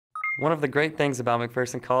One of the great things about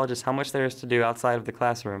McPherson College is how much there is to do outside of the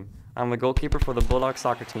classroom. I'm the goalkeeper for the Bulldog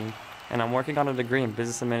soccer team, and I'm working on a degree in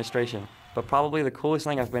business administration. But probably the coolest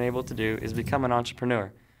thing I've been able to do is become an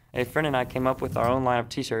entrepreneur. A friend and I came up with our own line of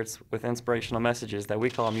t-shirts with inspirational messages that we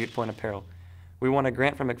call Mute Point Apparel. We won a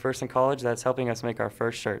grant from McPherson College that's helping us make our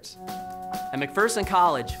first shirts. At McPherson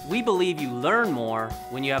College, we believe you learn more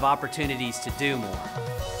when you have opportunities to do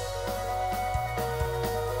more.